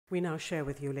We now share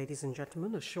with you, ladies and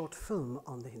gentlemen, a short film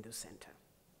on the Hindu Center.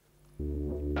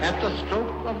 At the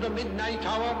stroke of the midnight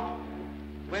hour,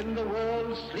 when the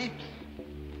world sleeps,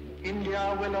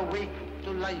 India will awake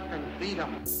to life and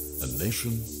freedom. A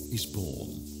nation is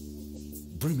born,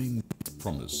 brimming with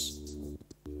promise,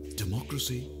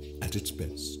 democracy at its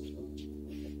best.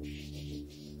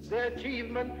 The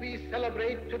achievement we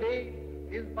celebrate today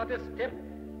is but a step,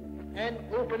 an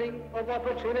opening of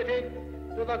opportunity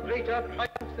to the greater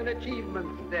triumphs and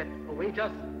achievements that await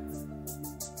us.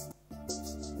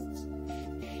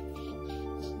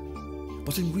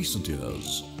 But in recent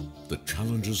years, the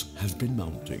challenges have been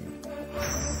mounting.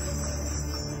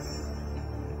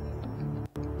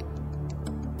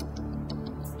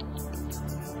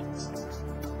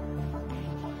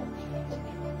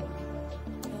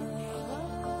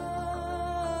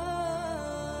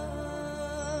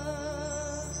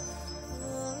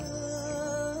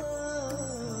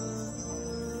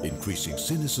 Increasing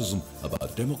cynicism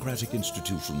about democratic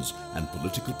institutions and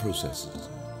political processes.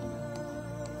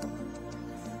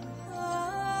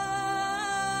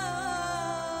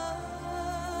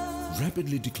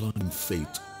 Rapidly declining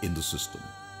faith in the system.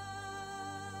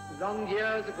 Long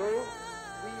years ago,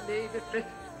 we made a tryst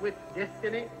with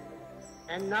destiny,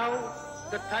 and now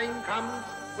the time comes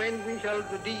when we shall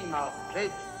redeem our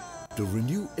pledge. To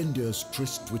renew India's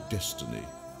tryst with destiny,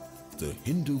 the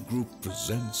Hindu group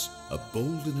presents a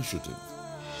bold initiative.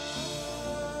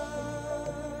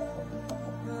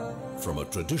 From a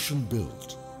tradition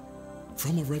built,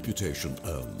 from a reputation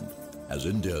earned as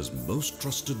India's most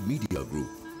trusted media group,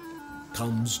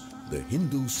 comes the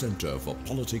Hindu Center for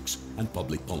Politics and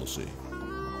Public Policy.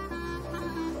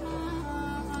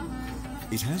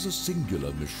 It has a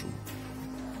singular mission: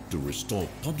 to restore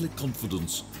public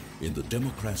confidence in the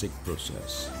democratic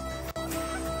process.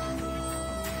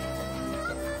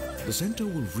 The Center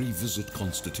will revisit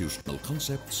constitutional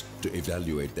concepts to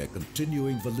evaluate their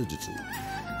continuing validity,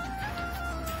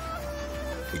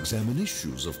 examine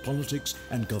issues of politics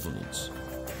and governance,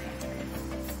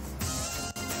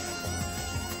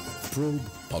 probe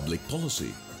public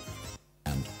policy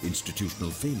and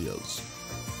institutional failures,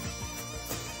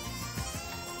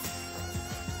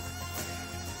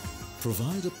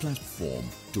 provide a platform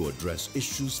to address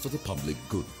issues for the public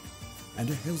good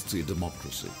and a healthy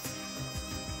democracy.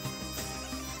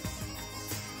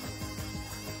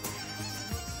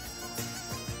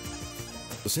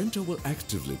 The Center will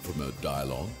actively promote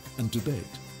dialogue and debate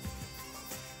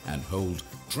and hold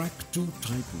Track 2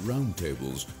 type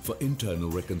roundtables for internal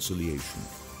reconciliation.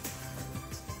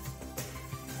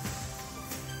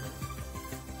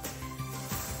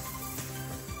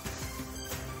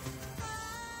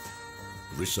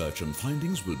 Research and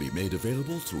findings will be made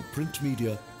available through print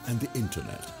media and the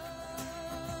internet.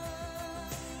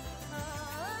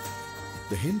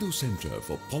 The Hindu Center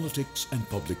for Politics and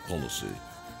Public Policy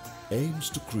aims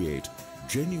to create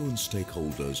genuine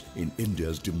stakeholders in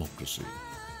India's democracy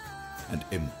and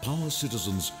empower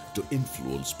citizens to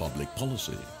influence public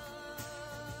policy.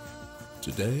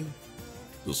 Today,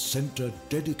 the Center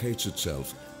dedicates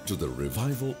itself to the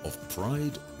revival of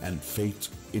pride and faith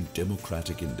in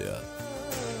democratic India.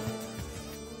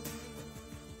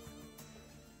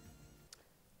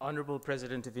 Honorable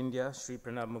President of India, Shri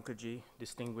Pranab Mukherjee,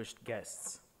 distinguished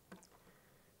guests.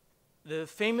 The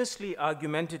famously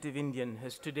argumentative Indian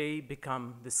has today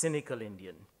become the cynical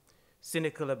Indian.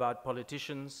 Cynical about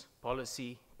politicians,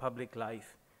 policy, public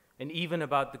life, and even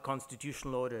about the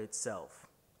constitutional order itself.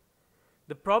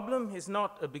 The problem is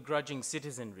not a begrudging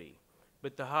citizenry,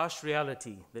 but the harsh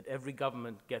reality that every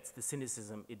government gets the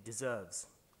cynicism it deserves.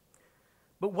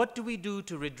 But what do we do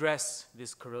to redress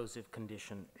this corrosive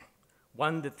condition?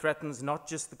 One that threatens not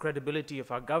just the credibility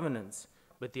of our governance,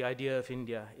 but the idea of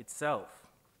India itself.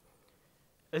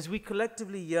 As we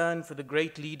collectively yearn for the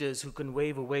great leaders who can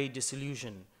wave away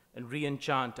disillusion and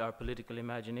re-enchant our political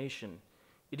imagination,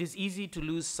 it is easy to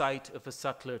lose sight of a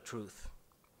subtler truth: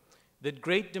 that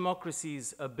great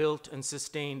democracies are built and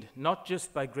sustained not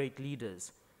just by great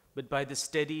leaders, but by the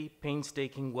steady,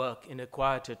 painstaking work in a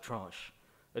quieter tranche,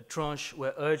 a tranche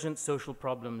where urgent social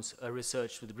problems are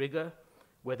researched with rigor,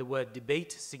 where the word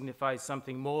debate signifies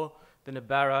something more than a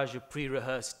barrage of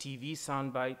pre-rehearsed TV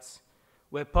sound bites,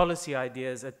 where policy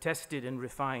ideas are tested and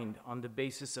refined on the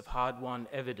basis of hard-won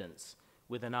evidence,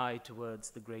 with an eye towards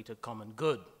the greater common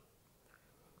good.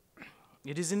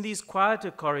 It is in these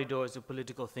quieter corridors of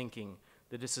political thinking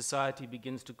that a society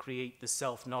begins to create the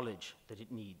self-knowledge that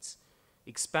it needs,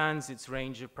 expands its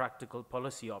range of practical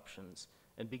policy options,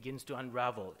 and begins to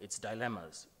unravel its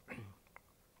dilemmas.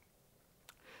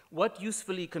 What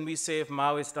usefully can we say of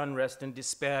Maoist unrest and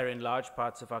despair in large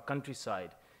parts of our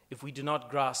countryside if we do not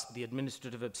grasp the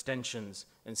administrative abstentions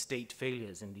and state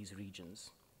failures in these regions?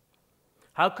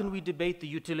 How can we debate the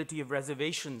utility of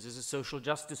reservations as a social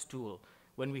justice tool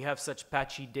when we have such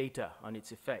patchy data on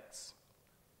its effects?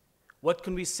 What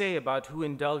can we say about who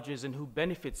indulges and who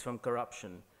benefits from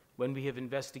corruption when we have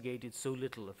investigated so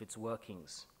little of its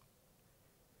workings?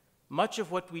 Much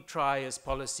of what we try as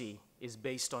policy is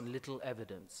based on little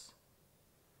evidence.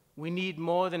 We need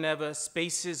more than ever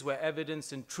spaces where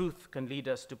evidence and truth can lead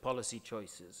us to policy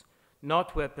choices,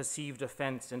 not where perceived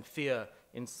offense and fear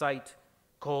incite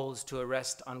calls to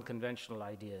arrest unconventional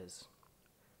ideas.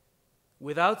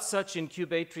 Without such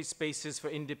incubatory spaces for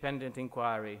independent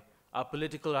inquiry, our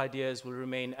political ideas will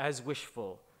remain as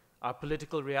wishful, our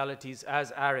political realities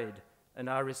as arid, and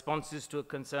our responses to a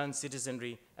concerned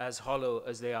citizenry as hollow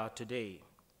as they are today.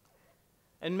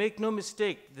 And make no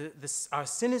mistake, our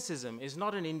cynicism is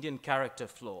not an Indian character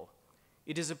flaw.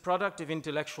 It is a product of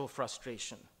intellectual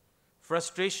frustration.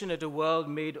 Frustration at a world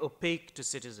made opaque to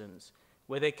citizens,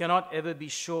 where they cannot ever be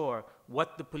sure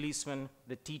what the policeman,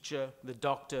 the teacher, the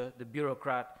doctor, the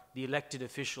bureaucrat, the elected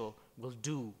official will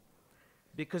do,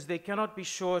 because they cannot be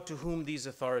sure to whom these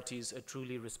authorities are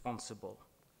truly responsible.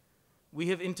 We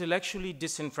have intellectually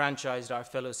disenfranchised our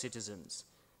fellow citizens,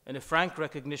 and a frank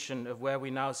recognition of where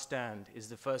we now stand is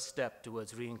the first step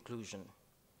towards re-inclusion.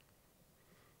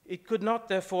 It could not,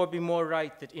 therefore, be more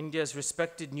right that India's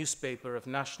respected newspaper of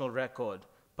national record,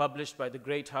 published by the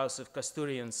great house of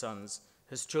Kasturi and Sons,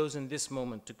 has chosen this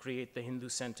moment to create the Hindu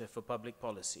Center for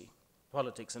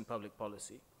Politics and Public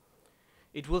Policy.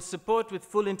 It will support with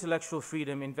full intellectual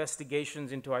freedom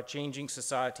investigations into our changing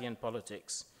society and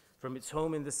politics. From its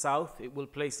home in the South, it will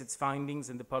place its findings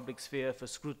in the public sphere for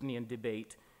scrutiny and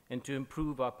debate, and to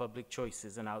improve our public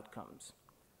choices and outcomes.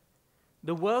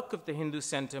 The work of the Hindu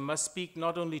Center must speak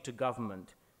not only to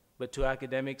government, but to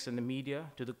academics and the media,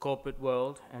 to the corporate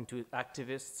world, and to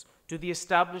activists, to the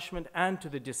establishment and to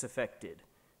the disaffected,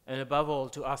 and above all,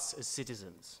 to us as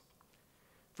citizens.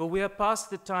 For we are past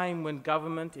the time when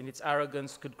government, in its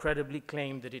arrogance, could credibly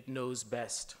claim that it knows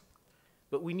best.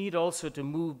 But we need also to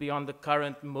move beyond the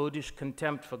current modish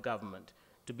contempt for government,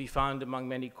 to be found among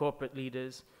many corporate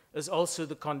leaders, as also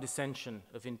the condescension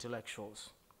of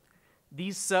intellectuals.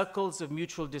 These circles of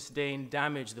mutual disdain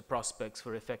damage the prospects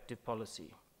for effective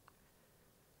policy.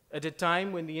 At a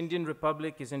time when the Indian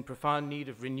Republic is in profound need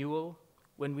of renewal,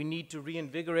 when we need to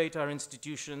reinvigorate our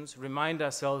institutions, remind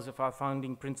ourselves of our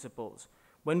founding principles,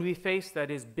 when we face, that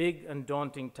is, big and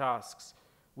daunting tasks,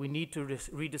 we need to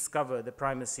rediscover the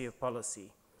primacy of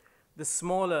policy, the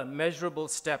smaller, measurable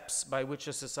steps by which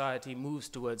a society moves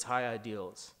towards high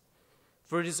ideals.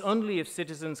 For it is only if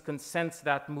citizens can sense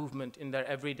that movement in their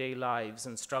everyday lives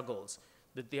and struggles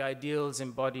that the ideals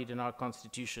embodied in our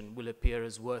Constitution will appear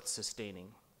as worth sustaining.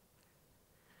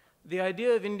 The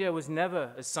idea of India was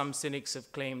never, as some cynics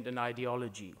have claimed, an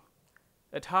ideology.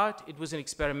 At heart, it was an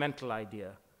experimental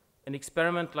idea, an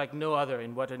experiment like no other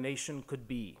in what a nation could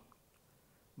be.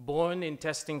 Born in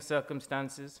testing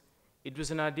circumstances, it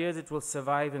was an idea that will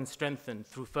survive and strengthen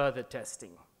through further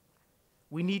testing.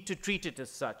 We need to treat it as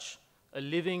such, a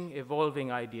living,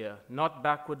 evolving idea, not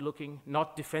backward-looking,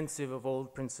 not defensive of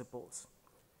old principles.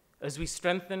 As we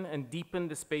strengthen and deepen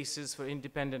the spaces for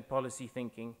independent policy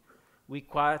thinking, we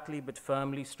quietly but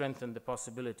firmly strengthen the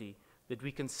possibility that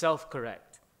we can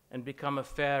self-correct and become a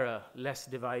fairer, less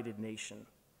divided nation,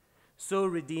 so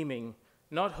redeeming,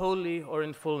 not wholly or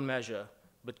in full measure,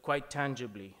 but quite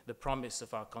tangibly, the promise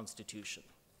of our Constitution.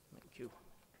 Thank you.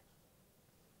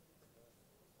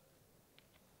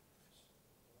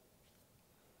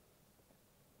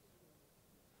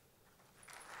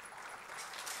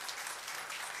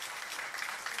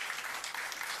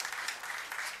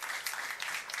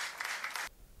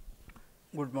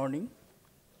 Good morning.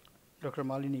 Dr.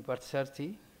 Malini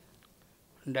Patsarthi,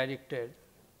 Director,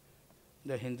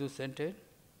 the Hindu Center,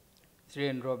 Shri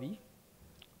and Ravi,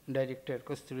 Director,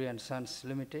 Kasturi and Sons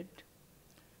Limited,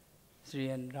 Shri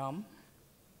and Ram,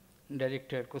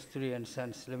 Director, Kasturi and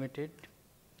Sons Limited,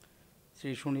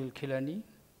 Shri Sunil Khilani,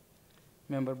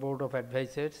 Member Board of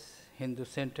Advisors, Hindu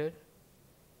Center,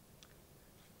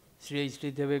 Shri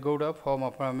H.D. Devegowda,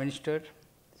 former Prime Minister,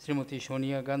 Srimati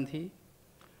Sonia Gandhi,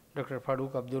 Dr.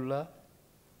 Farooq Abdullah,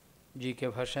 G.K.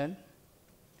 Bhasan,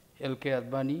 L.K.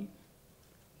 Advani,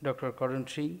 Dr. Karan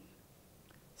Singh,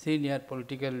 senior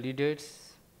political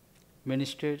leaders,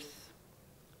 ministers,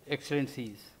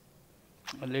 excellencies,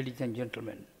 ladies and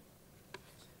gentlemen.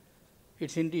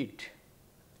 It's indeed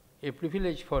a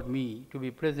privilege for me to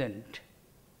be present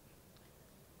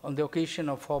on the occasion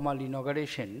of formal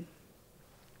inauguration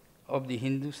of the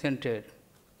Hindu Center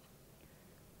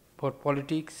for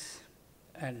Politics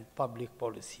and public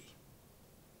policy.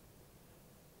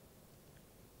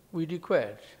 We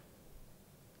require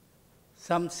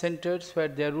some centers where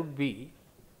there would be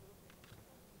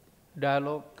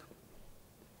dialogue,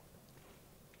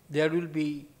 there will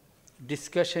be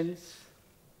discussions,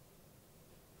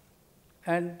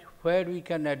 and where we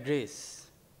can address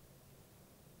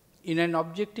in an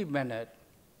objective manner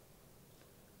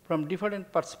from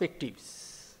different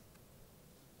perspectives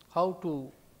how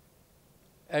to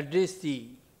address the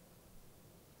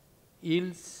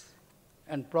ills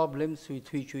and problems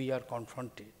with which we are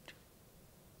confronted.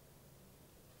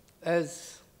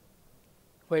 As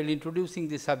while introducing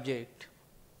the subject,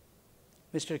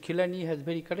 Mr. Khilani has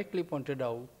very correctly pointed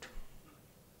out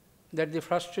that the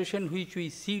frustration which we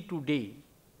see today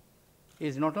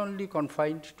is not only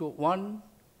confined to one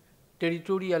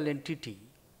territorial entity,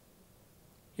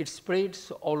 it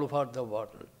spreads all over the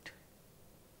world.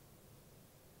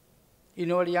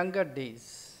 In our younger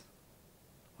days,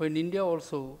 when India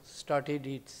also started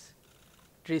its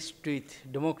tryst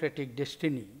with democratic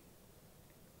destiny,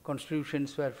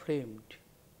 constitutions were framed,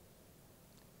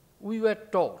 we were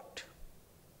taught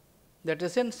that the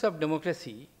essence of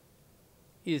democracy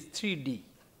is 3D: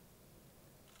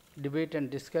 debate and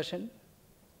discussion,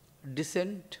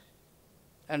 dissent,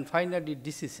 and finally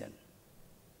decision.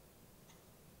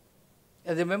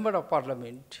 As a member of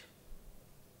Parliament,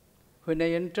 when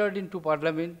I entered into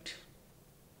Parliament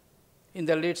in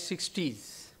the late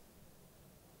 60s,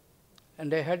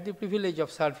 and I had the privilege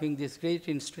of serving this great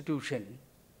institution,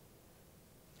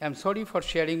 I am sorry for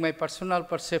sharing my personal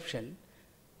perception,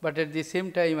 but at the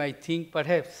same time I think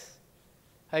perhaps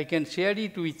I can share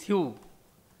it with you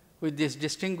with this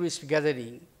distinguished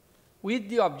gathering with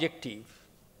the objective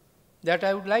that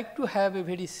I would like to have a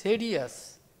very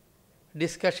serious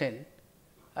discussion,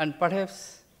 and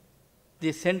perhaps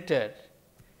the center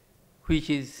which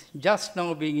is just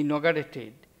now being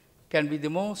inaugurated can be the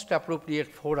most appropriate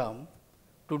forum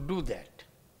to do that.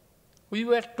 We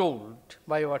were told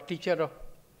by our teacher of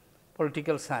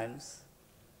political science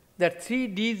that 3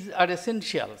 Ds are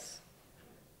essentials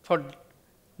for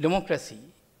democracy,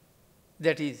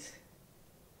 that is,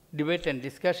 debate and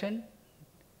discussion,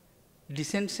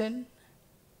 dissension,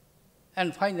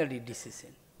 and finally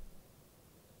decision.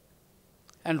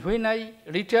 And when I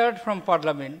retired from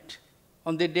Parliament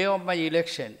on the day of my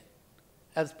election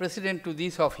as President to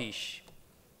this office,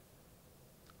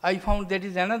 I found there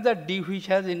is another D which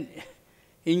has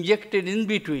injected in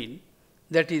between,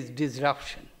 that is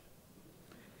disruption.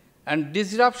 And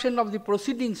disruption of the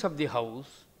proceedings of the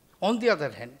House, on the other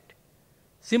hand,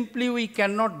 simply we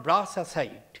cannot brush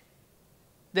aside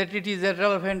that it is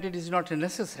irrelevant, it is not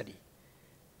necessary,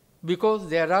 because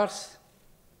there are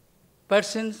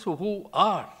persons who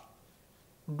are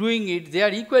doing it, they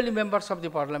are equally members of the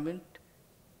Parliament,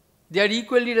 they are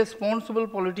equally responsible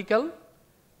political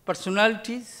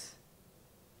personalities.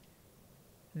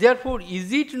 Therefore,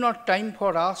 is it not time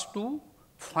for us to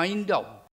find out